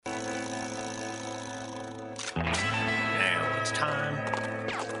Now it's time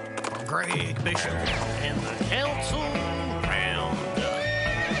for Greg Bishop and the Council Roundup.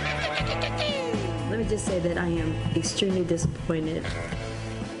 Let me just say that I am extremely disappointed.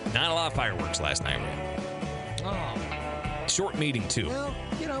 Not a lot of fireworks last night, Ray. Oh. Short meeting, too. Well,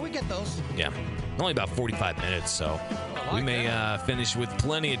 we get those. Yeah. Only about 45 minutes, so we may finish with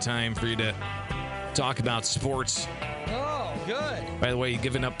plenty of time for you to talk about sports. Oh, good. By the way, you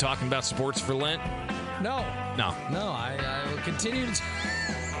giving up talking about sports for Lent? No, No. I will continue to.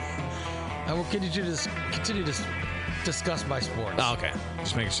 I will continue to discuss my sports. Oh, okay.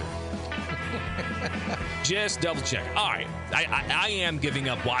 Just making sure. Just double check. All right. I am giving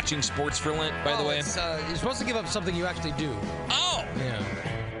up watching sports for Lent, by the way. You're supposed to give up something you actually do. Oh! Yeah.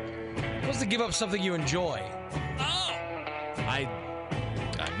 You're supposed to give up something you enjoy. Oh!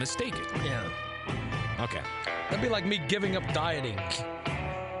 I'm mistaken. Yeah. Okay. That'd be like me giving up dieting.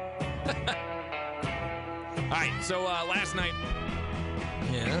 All right. So last night,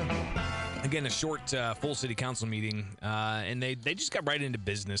 Yeah. again, a short full city council meeting, and they just got right into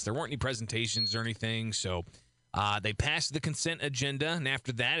business. There weren't any presentations or anything, so they passed the consent agenda, and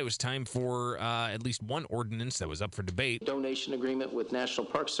after that, it was time for at least one ordinance that was up for debate. Donation agreement with National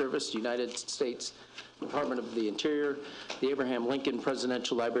Park Service, United States Department of the Interior, the Abraham Lincoln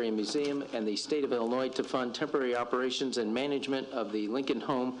Presidential Library and Museum, and the State of Illinois to fund temporary operations and management of the Lincoln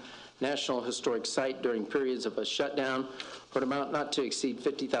Home National Historic Site during periods of a shutdown for an amount not to exceed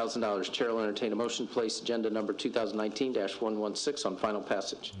 $50,000. Chair will entertain a motion to place agenda number 2019-116 on final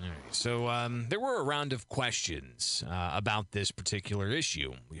passage. All right. So there were a round of questions about this particular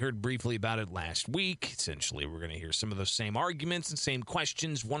issue. We heard briefly about it last week. Essentially, we're going to hear some of those same arguments and same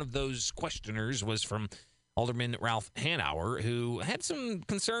questions. One of those questioners was from Alderman Ralph Hanauer, who had some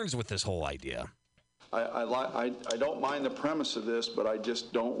concerns with this whole idea. I don't mind the premise of this, but I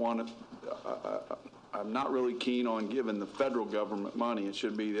just don't want to. I'm not really keen on giving the federal government money. It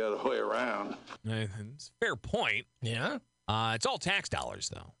should be the other way around. It's a fair point. Yeah. It's all tax dollars,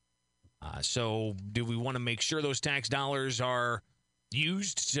 though. So do we want to make sure those tax dollars are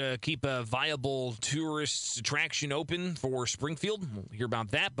used to keep a viable tourist attraction open for Springfield? We'll hear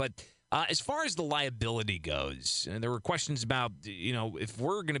about that. But as far as the liability goes, and there were questions about, if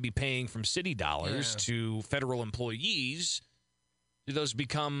we're going to be paying from city dollars to federal employees, do those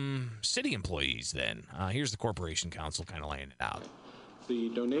become city employees then? Here's the Corporation Council kind of laying it out. The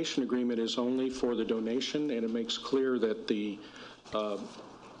donation agreement is only for the donation, and it makes clear that the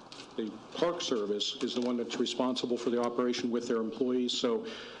Park Service is the one that's responsible for the operation with their employees. So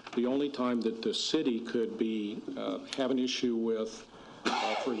the only time that the city could be have an issue with,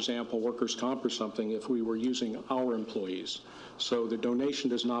 for example, workers' comp or something, if we were using our employees. So the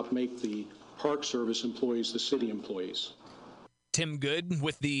donation does not make the Park Service employees the city employees. Tim Good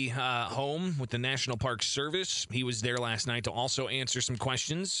with the home with the National Park Service. He was there last night to also answer some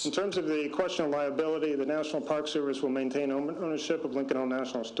questions. In terms of the question of liability, the National Park Service will maintain ownership of Lincoln Home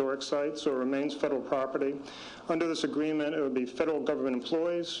National Historic Site, so it remains federal property. Under this agreement, it would be federal government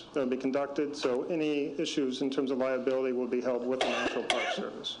employees that would be conducted, so any issues in terms of liability will be held with the National Park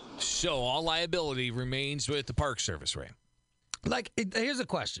Service. So all liability remains with the Park Service, Ray. Here's a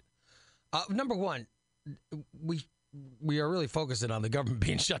question. Number one, we are really focusing on the government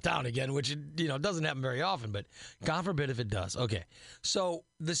being shut down again, which, doesn't happen very often, but God forbid if it does. Okay. So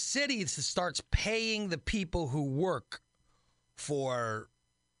the city starts paying the people who work for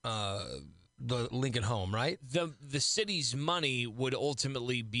the Lincoln Home, right? The city's money would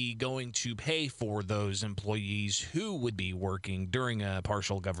ultimately be going to pay for those employees who would be working during a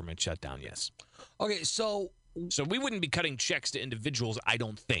partial government shutdown, yes. Okay, so we wouldn't be cutting checks to individuals, I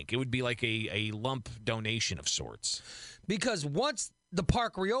don't think. It would be like a lump donation of sorts. Because once the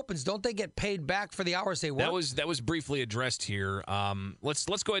park reopens, don't they get paid back for the hours they work? That was briefly addressed here. Let's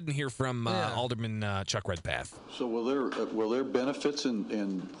go ahead and hear from Alderman Chuck Redpath. So will their benefits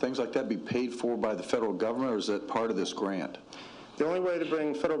and things like that be paid for by the federal government, or is that part of this grant? The only way to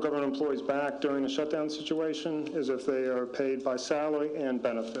bring federal government employees back during a shutdown situation is if they are paid by salary and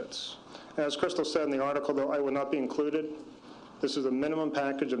benefits. As Crystal said in the article, though, I would not be included. This is a minimum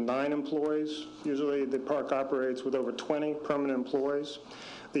package of 9 employees. Usually the park operates with over 20 permanent employees.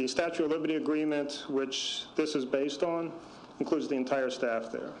 The Statute of Liberty Agreement, which this is based on, includes the entire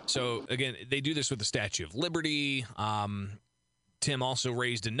staff there. So, again, they do this with the Statue of Liberty. Tim also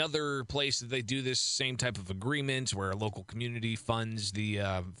raised another place that they do this same type of agreement where a local community funds the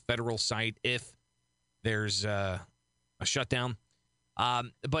federal site if there's a shutdown.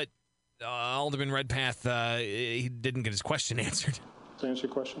 But Alderman Redpath, he didn't get his question answered. To answer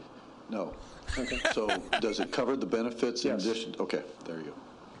your question? No. Okay. So does it cover the benefits in Yes. addition? Okay, there you go.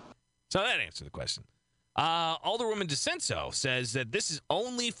 So that answered the question. Alderwoman DeCenso says that this is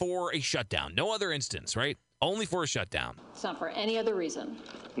only for a shutdown. No other instance, right? Only for a shutdown. It's not for any other reason.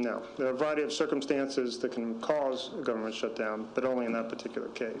 No. There are a variety of circumstances that can cause a government shutdown, but only in that particular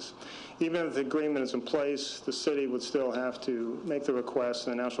case. Even if the agreement is in place, the city would still have to make the request,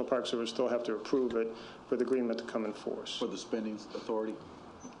 and the National Park Service still have to approve it for the agreement to come in force. For the spending authority?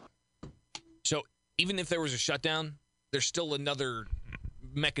 So even if there was a shutdown, there's still another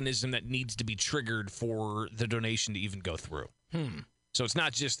mechanism that needs to be triggered for the donation to even go through. So it's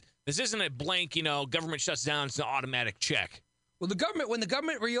not just, this isn't a blank, government shuts down, it's an automatic check. Well, when the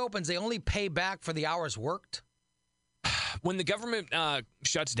government reopens, they only pay back for the hours worked? When the government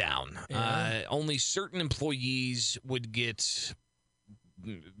shuts down, only certain employees would get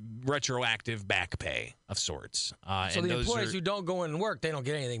retroactive back pay of sorts. So and the those employees who don't go in and work, they don't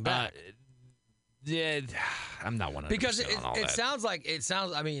get anything back. Yeah, I'm not 100% because on all it that. sounds.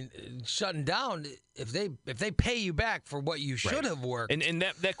 I mean, shutting down. If they pay you back for what you should have worked, and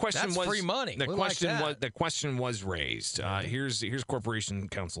that question that's was free money. The question was raised. Here's Corporation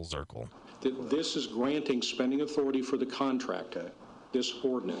Counsel Zirkle. This is granting spending authority for the contract, this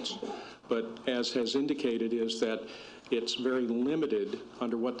ordinance. But as has indicated is that it's very limited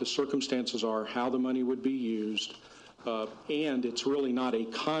under what the circumstances are, how the money would be used, and it's really not a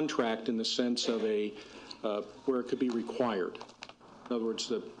contract in the sense of where it could be required. In other words,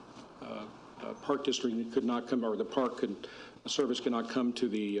 the park district could not come, or the service could not come to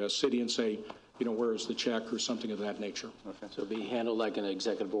the city and say, where is the check or something of that nature. Okay. So it'll be handled like an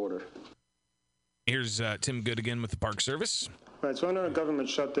executive order. Here's Tim Good again with the Park Service. Right, so under a government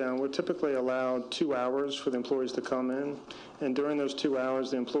shutdown, we're typically allowed 2 hours for the employees to come in, and during those 2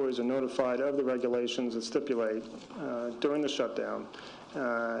 hours, the employees are notified of the regulations that stipulate during the shutdown.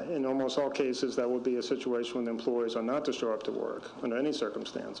 In almost all cases, that would be a situation when the employees are not to show up to work under any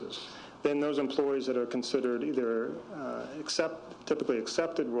circumstances. Then those employees that are considered either typically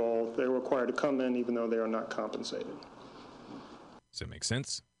accepted role, they're required to come in even though they are not compensated. Does that make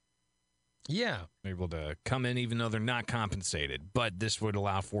sense? Yeah. They're able to come in even though they're not compensated, but this would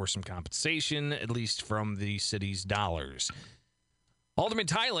allow for some compensation, at least from the city's dollars. Alderman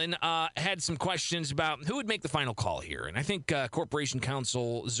Tylen had some questions about who would make the final call here, and I think Corporation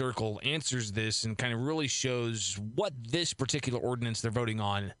Counsel Zirkle answers this and kind of really shows what this particular ordinance they're voting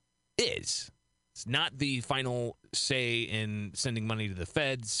on is. It's not the final say in sending money to the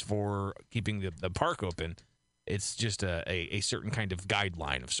feds for keeping the park open. It's just a certain kind of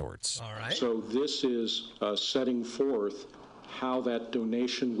guideline of sorts. All right. So this is setting forth how that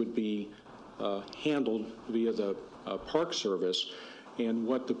donation would be handled via the Park Service and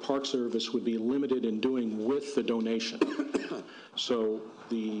what the Park Service would be limited in doing with the donation. So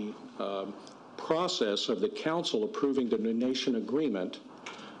the process of the council approving the donation agreement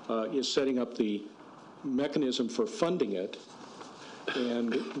is setting up the mechanism for funding it.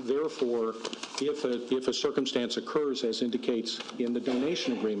 And therefore, if a circumstance occurs, as indicates in the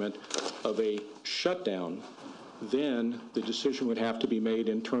donation agreement, of a shutdown, then the decision would have to be made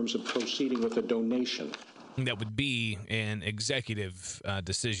in terms of proceeding with a donation. That would be an executive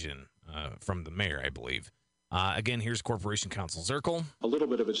decision from the mayor, I believe. Again, here's Corporation Counsel Zirkle. A little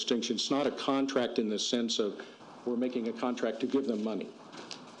bit of a distinction. It's not a contract in the sense of we're making a contract to give them money,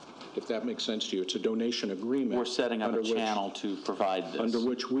 if that makes sense to you. It's a donation agreement. We're setting up a channel to provide this. Under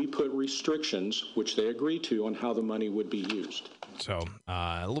which we put restrictions, which they agree to, on how the money would be used. So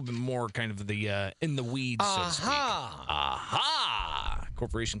a little bit more kind of the in the weeds, so to speak. Aha!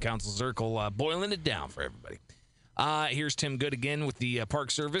 Corporation Counsel Zirkle boiling it down for everybody. Here's Tim Good again with the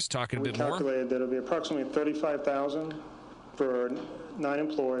Park Service talking a bit more. We calculated that it'll be approximately $35,000 for 9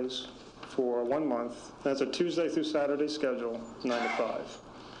 employees for 1 month. That's a Tuesday through Saturday schedule, 9 to 5.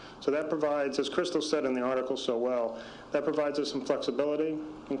 So that provides, as Crystal said in the article so well, that provides us some flexibility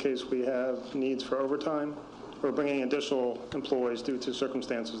in case we have needs for overtime or bringing additional employees due to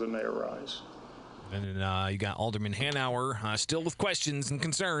circumstances that may arise. And then you got Alderman Hanauer still with questions and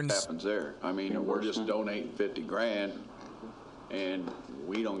concerns. What happens there? I mean, we're just donating $50,000 and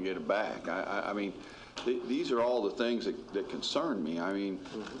we don't get it back. I mean, these are all the things that concern me. I mean,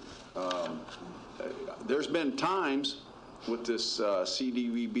 there's been times with this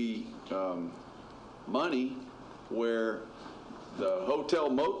CDVB money where the hotel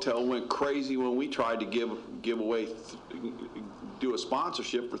motel went crazy when we tried to give away, do a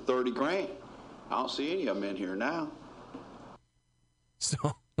sponsorship for $30,000. I don't see any of them in here now.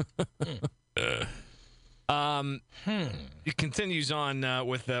 So, it continues on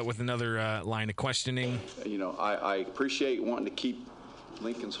with another line of questioning. You know, I appreciate wanting to keep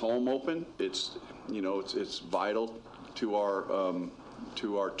Lincoln's home open. It's it's vital to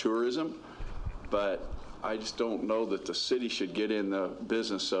our tourism. but I just don't know that the city should get in the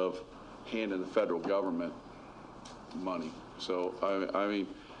business of handing the federal government money. So, I mean,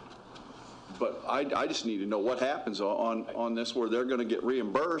 but I just need to know what happens on this where they're going to get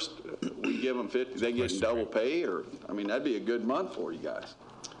reimbursed. We give them 50, they get double pay, or, I mean, that'd be a good month for you guys.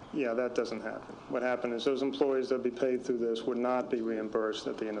 Yeah, that doesn't happen. What happened is those employees that be paid through this would not be reimbursed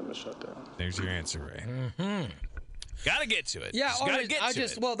at the end of the shutdown. There's your answer, Ray. Mm-hmm. Got to get to it. Yeah, gotta get to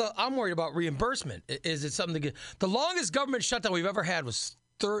it. Well, I'm worried about reimbursement. Is it something to get? The longest government shutdown we've ever had was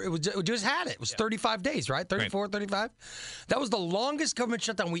we just had it. It was 35 days, right? 34, right. 35? That was the longest government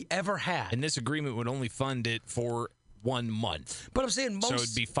shutdown we ever had. And this agreement would only fund it for 1 month. But I'm saying most... So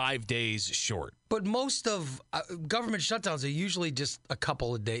it'd be 5 days short. But most of government shutdowns are usually just a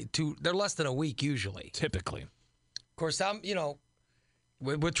couple of days. They're less than a week usually. Typically. Of course,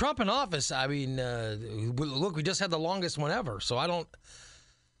 with Trump in office, I mean, look, we just had the longest one ever. So I don't...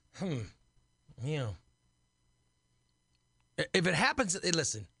 If it happens,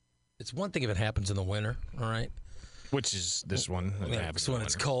 listen, it's one thing if it happens in the winter, all right? Which is this one. So when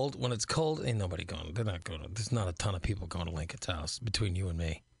it's cold, ain't nobody going. They're not going. There's not a ton of people going to Lincoln's house between you and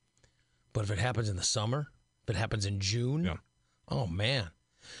me. But if it happens in the summer, if it happens in June, oh man,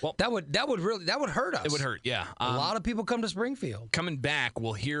 well, that would hurt us. It would hurt, yeah. A lot of people come to Springfield. Coming back,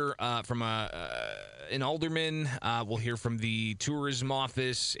 we'll hear from an alderman. We'll hear from the tourism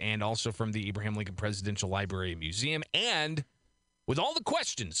office and also from the Abraham Lincoln Presidential Library and Museum. And with all the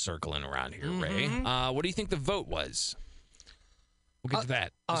questions circling around here, Ray, what do you think the vote was? We'll get to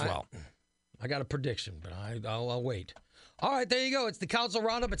that as well. I got a prediction, but I'll wait. All right, there you go. It's the Council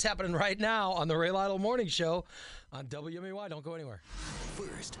Roundup. It's happening right now on the Ray Lytle Morning Show on WMAY. Don't go anywhere.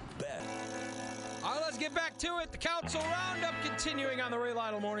 First bet. All right, let's get back to it. The Council Roundup continuing on the Ray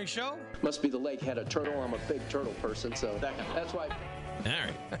Lytle Morning Show. Must be the lake had a turtle. I'm a big turtle person, so that's why. All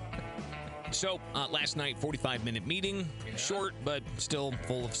right. So, last night, 45-minute meeting. Short, but still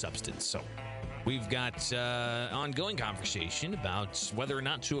full of substance. So, we've got ongoing conversation about whether or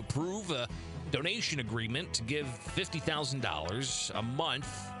not to approve a donation agreement to give $50,000 a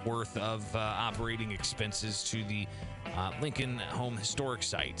month worth of operating expenses to the Lincoln Home Historic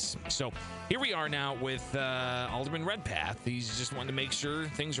Sites. So here we are now with Alderman Redpath. He's just wanting to make sure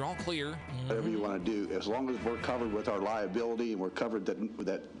things are all clear. Whatever you want to do, as long as we're covered with our liability and we're covered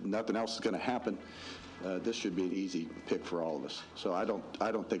that nothing else is going to happen, this should be an easy pick for all of us. So I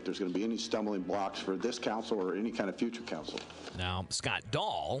don't think there's going to be any stumbling blocks for this council or any kind of future council. Now, Scott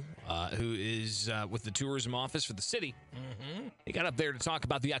Dahl, who is with the tourism office for the city, he got up there to talk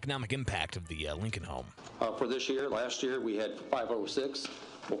about the economic impact of the Lincoln Home. For this year, last year we had 506.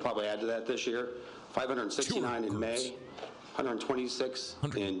 We'll probably add to that this year. 569 in May, 126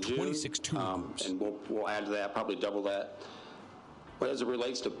 in June, and we'll add to that, probably double that. But as it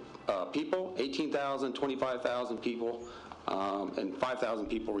relates to people, 18,000, 25,000 people, and 5,000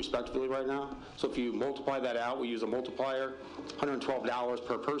 people respectively right now. So if you multiply that out, we use a multiplier, $112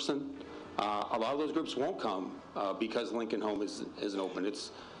 per person. A lot of those groups won't come because Lincoln Home isn't open.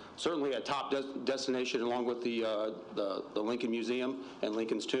 It's certainly a top destination along with the Lincoln Museum and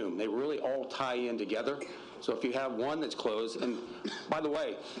Lincoln's Tomb. They really all tie in together. So if you have one that's closed, and by the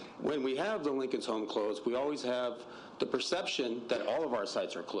way, when we have the Lincoln's Home closed, we always have the perception that all of our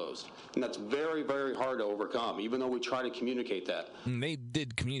sites are closed. And that's very, very hard to overcome, even though we try to communicate that. And they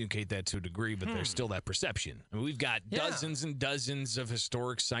did communicate that to a degree, but there's still that perception. I mean, we've got dozens and dozens of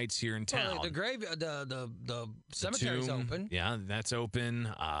historic sites here in town. Well, the cemetery's open. Yeah, that's open.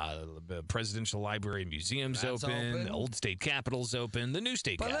 The Presidential Library and Museum's open. The old state capitol's open. The new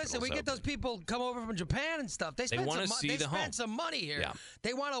state capitol's open. But listen, we get those people come over from Japan and stuff. They want to see the home. They spend some money here. Yeah.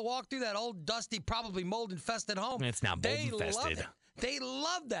 They want to walk through that old, dusty, probably mold-infested home. It's not mold-infested. They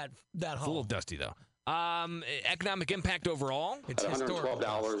love that home. It's a little dusty, though. Economic impact overall? It's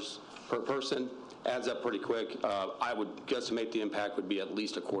 $112 per person. Adds up pretty quick. I would guesstimate the impact would be at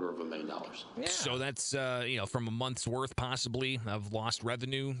least $250,000. Yeah. So that's from a month's worth possibly of lost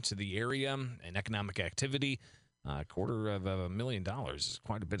revenue to the area and economic activity. $250,000 is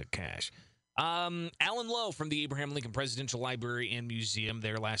quite a bit of cash. Alan Lowe from the Abraham Lincoln Presidential Library and Museum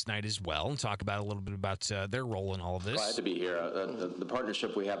there last night as well, and talk about a little bit about their role in all of this. Glad to be here. The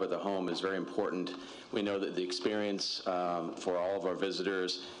partnership we have with the home is very important. We know that the experience for all of our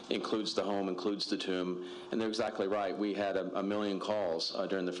visitors includes the home, includes the tomb, and they're exactly right. We had a million calls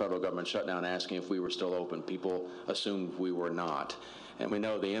during the federal government shutdown asking if we were still open. People assumed we were not. and we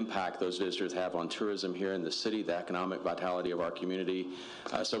know the impact those visitors have on tourism here in the city, the economic vitality of our community.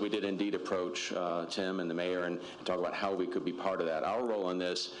 So we did indeed approach Tim and the mayor and talk about how we could be part of that. Our role in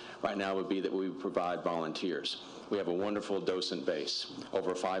this right now would be that we would provide volunteers. We have a wonderful docent base,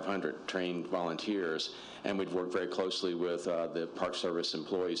 over 500 trained volunteers, and we'd work very closely with the Park Service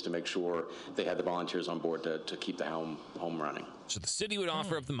employees to make sure they had the volunteers on board to keep the home running. So the city would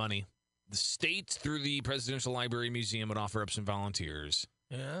offer up the money. The state, through the Presidential Library Museum, would offer up some volunteers.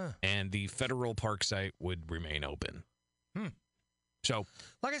 Yeah. And the federal park site would remain open. So,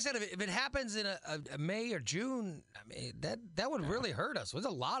 like I said, if it happens in a May or June, I mean, that would really hurt us. There's a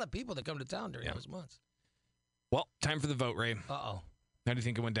lot of people that come to town during those months. Well, time for the vote, Ray. Uh-oh. How do you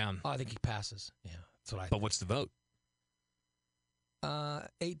think it went down? Oh, I think he passes. Yeah, that's what I think. But what's the vote?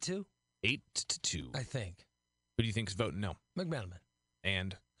 8-2. 8-2. I think. Who do you think is voting no? McMenamin.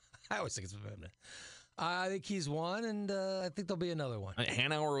 And? I always think it's McMenamin. I think he's one, and I think there'll be another one.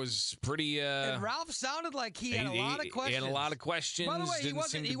 Hanauer was pretty... and Ralph sounded like he had a lot of questions. He had a lot of questions. By the way, Didn't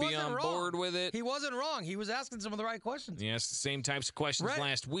seem to be on board with it. He wasn't wrong. He was asking some of the right questions. Yes, the same types of questions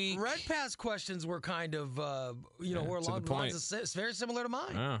last week. Red Pass questions were kind of, were along the lines of very similar to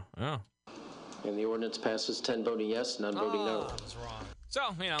mine. Oh. And the ordinance passes 10 voting yes, none voting no. I was wrong. So,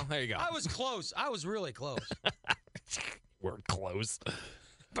 there you go. I was close. I was really close. We're close.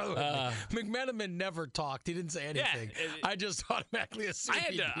 By the way, McMenamin never talked. He didn't say anything. I just automatically assumed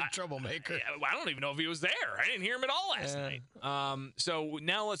he'd be a troublemaker. I don't even know if he was there. I didn't hear him at all last night. So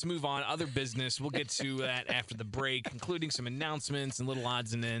now let's move on. Other business. We'll get to that after the break, including some announcements and little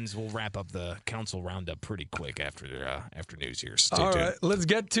odds and ends. We'll wrap up the Council Roundup pretty quick after news here. Stay tuned. All right, let's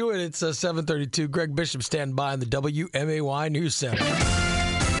get to it. It's 7:32. Greg Bishop stand by in the WMAY News Center.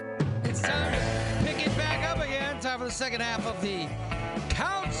 It's time to pick it back up again. Time for the second half of the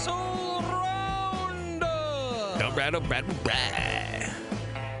Council Roundup.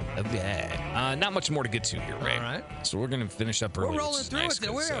 Not much more to get to here, Ray. All right. So we're going to finish up early. We're rolling through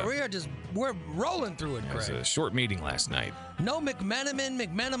it. We're rolling through it, Greg. It was a short meeting last night. No McMenamin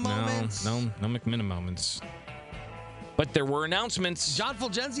moments. No McMenamin moments. But there were announcements. John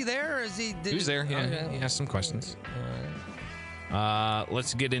Fulgenzi there? Or is he? He was there. Yeah, he asked some questions. All right.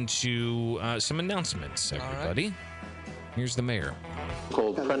 Let's get into some announcements, everybody. Right. Here's the mayor.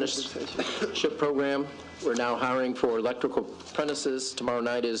 Cold apprenticeship program. We're now hiring for electrical apprentices. Tomorrow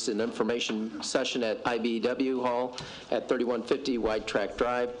night is an information session at IBEW Hall at 3150 White Track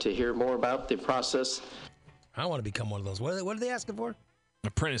Drive to hear more about the process. I want to become one of those. What are they asking for?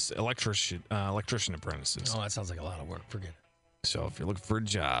 Electrician apprentices. Oh, that sounds like a lot of work. Forget it. So if you're looking for a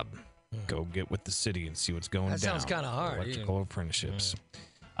job, go get with the city and see what's going down. That sounds kind of hard. Electrical apprenticeships.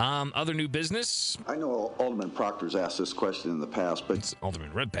 Other new business. I know Alderman Proctor's asked this question in the past, but it's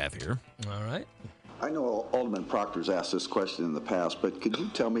Alderman Redpath here. All right. I know Alderman Proctor's asked this question in the past, but could you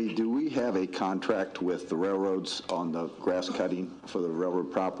tell me, do we have a contract with the railroads on the grass cutting for the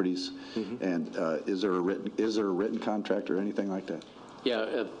railroad properties? Mm-hmm. And is there a written contract or anything like that? Yeah,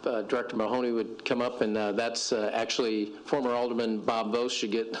 if Director Mahoney would come up, and that's actually former Alderman Bob Vose should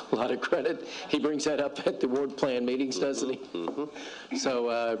get a lot of credit. He brings that up at the ward plan meetings, doesn't he? Mm-hmm. So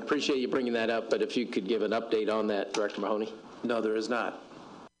appreciate you bringing that up, but if you could give an update on that, Director Mahoney. No, there is not.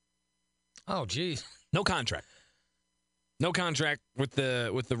 Oh, geez. No contract. No contract with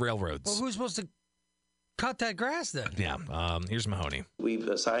the railroads. Well, who's supposed to cut that grass then? Yeah. Here's Mahoney. We've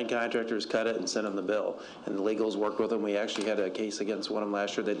assigned contractors, cut it, and sent them the bill. And the legals worked with them. We actually had a case against one of them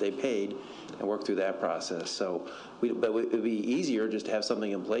last year that they paid and worked through that process. So, it would be easier just to have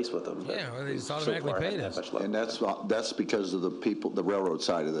something in place with them. Yeah, well, they just automatically paid us. And that's because of the railroad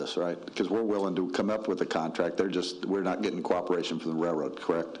side of this, right? Because we're willing to come up with a contract. We're not getting cooperation from the railroad,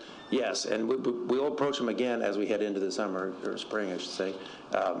 correct? Yes, and we'll approach them again as we head into the summer, or spring, I should say.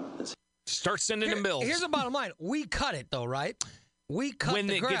 Start sending them bills. Here's the bottom line. We cut it, though, right? We cut when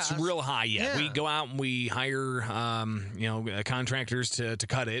the grass. When it gets real high, yeah. We go out and we hire, contractors to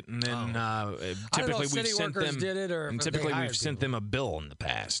cut it, and then typically we've sent them. Did it or and typically we've sent them a bill in the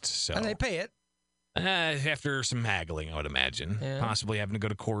past. So and they pay it. After some haggling, I would imagine, possibly having to go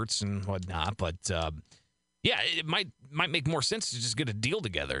to courts and whatnot, but. Yeah, it might make more sense to just get a deal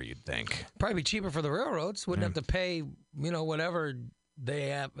together, you'd think. Probably be cheaper for the railroads. Wouldn't have to pay, whatever they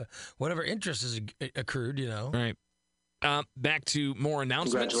have, whatever interest is accrued, Right. Back to more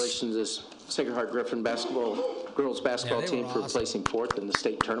announcements. Congratulations to Sacred Heart Griffin girls basketball team for placing fourth in the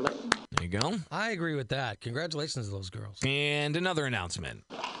state tournament. There you go. I agree with that. Congratulations to those girls. And another announcement.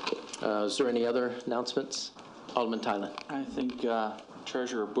 Is there any other announcements? Alderman Tyler. I think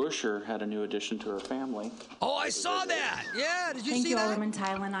Treasurer Busher had a new addition to her family. Oh, I saw that. Yeah, did you see that? Thank you, Alderman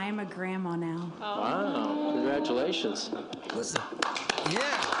Tylen. I am a grandma now. Wow, congratulations. Listen, Yeah.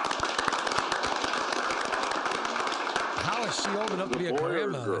 How is she old enough to be a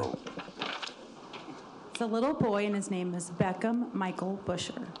grandmother? It's a little boy, and his name is Beckham Michael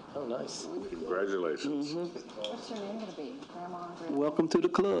Busher. Oh, nice. Congratulations. What's your name going to be? Grandma and Grandpa? Welcome to the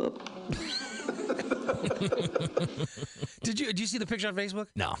club. Did you see the picture on Facebook?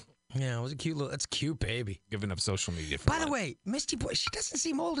 No. Yeah, it was a cute little. That's a cute baby. Giving up social media. For By the way, Misty Boy, she doesn't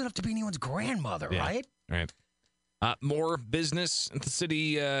seem old enough to be anyone's grandmother, right? Right. More business at the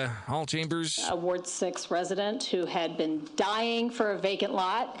city hall chambers. A Ward 6 resident who had been dying for a vacant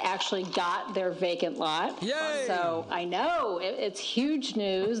lot actually got their vacant lot. Yay! So I know it's huge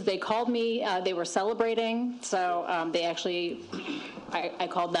news. They called me. They were celebrating. So they actually, I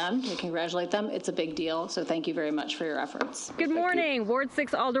called them to congratulate them. It's a big deal. So thank you very much for your efforts. Good morning. Ward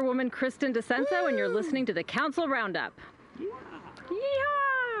 6 Alderwoman Kristen DeCenso, and you're listening to the Council Roundup.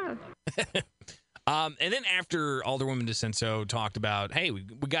 Yeehaw! And then after Alderwoman DeCenso talked about, hey, we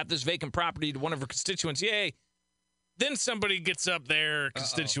got this vacant property to one of her constituents, yay. Then somebody gets up there,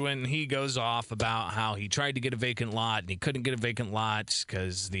 constituent, and he goes off about how he tried to get a vacant lot and he couldn't get a vacant lot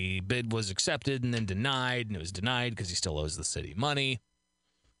because the bid was accepted and then denied, and it was denied because he still owes the city money.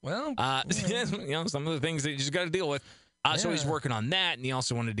 Well, some of the things that you just got to deal with. So he's working on that, and he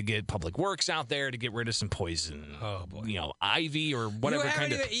also wanted to get Public Works out there to get rid of some poison, ivy or whatever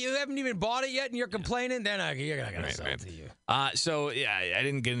You haven't even bought it yet, and you're complaining? Then you're not going to sell it to you. So, yeah, I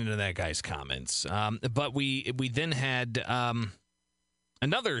didn't get into that guy's comments. But we then had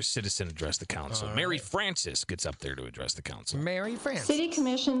another citizen address the council. Mary Francis gets up there to address the council. Mary Francis. City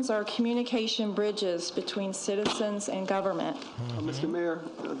commissions are communication bridges between citizens and government. Mr. Mayor,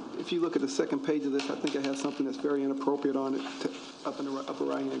 if you look at the second page of this, I think it has something that's very inappropriate on it, up in the upper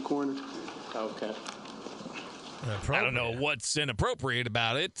right-hand corner. Okay. I don't know what's inappropriate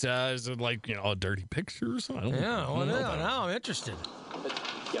about it. Is it like, dirty pictures? I don't know. Now I'm interested.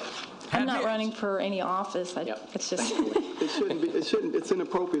 I'm not running for any office. It's just It shouldn't be. It's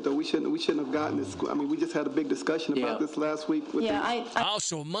inappropriate though. We shouldn't have gotten this. I mean, we just had a big discussion about this last week.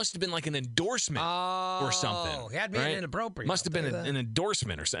 So it must have been like an endorsement or something. Oh, had been inappropriate. Must have been an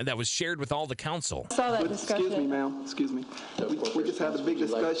endorsement or something that was shared with all the council. I saw that discussion. Excuse me, ma'am. Excuse me. We just had a big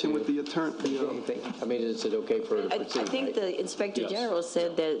discussion with the attorney. I mean, is it okay for her to proceed? I think the Inspector General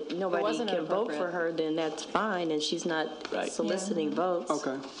said that nobody can vote for her, then that's fine, and she's not soliciting votes.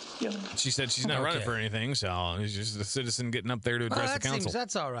 Okay. Yeah. She said she's not running for anything, so it's just a citizen getting up there to address the council.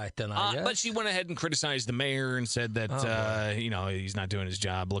 That's all right then, I guess. But she went ahead and criticized the mayor and said that he's not doing his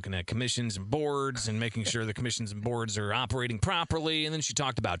job looking at commissions and boards and making sure the commissions and boards are operating properly. And then she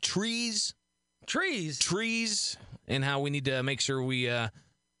talked about trees, and how we need to make sure we have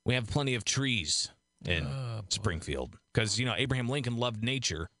plenty of trees in Springfield because Abraham Lincoln loved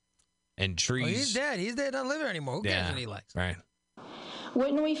nature and trees. Well, he's dead. He's dead. Doesn't live here anymore. Who cares what he likes? Right.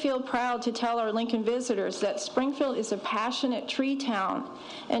 Wouldn't we feel proud to tell our Lincoln visitors that Springfield is a passionate tree town,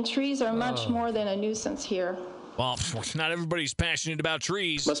 and trees are much more than a nuisance here? Well, not everybody's passionate about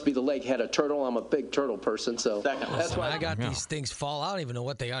trees. Must be the lake had a turtle. I'm a big turtle person, so that's why I got these things fall. I don't even know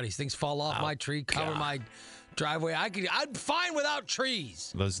what they are. These things fall off my tree, cover my driveway. I'm fine without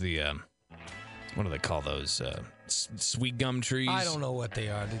trees. Those what do they call those? Sweet gum trees? I don't know what they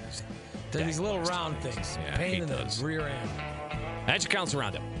are. They're these little round things. Yeah, pain in the rear end. That's your Council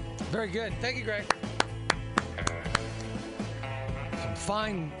Roundup. Very good. Thank you, Greg.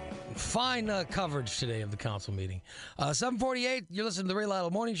 Some fine coverage today of the council meeting. 7:48, you're listening to the Ray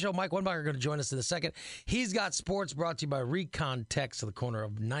Lytle Morning Show. Mike Wunbacher going to join us in a second. He's got sports brought to you by Recon Text at the corner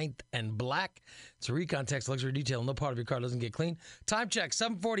of 9th and Black. It's a Recon Text luxury detail. No part of your car doesn't get clean. Time check,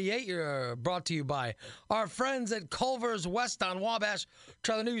 7:48. You're brought to you by our friends at Culver's West on Wabash.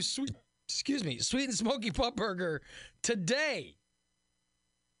 Try the new sweet and smoky pup burger today.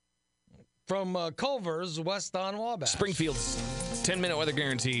 From Culver's West on Wabash. Springfield's 10-minute weather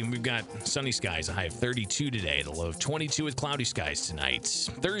guarantee. We've got sunny skies, a high of 32 today, the low of 22 with cloudy skies tonight.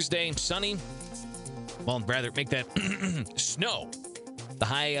 Thursday, sunny. Well, rather make that snow. The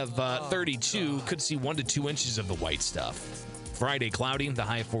high of 32. Could see 1 to 2 inches of the white stuff. Friday, cloudy, the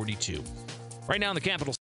high of 42. Right now in the capital.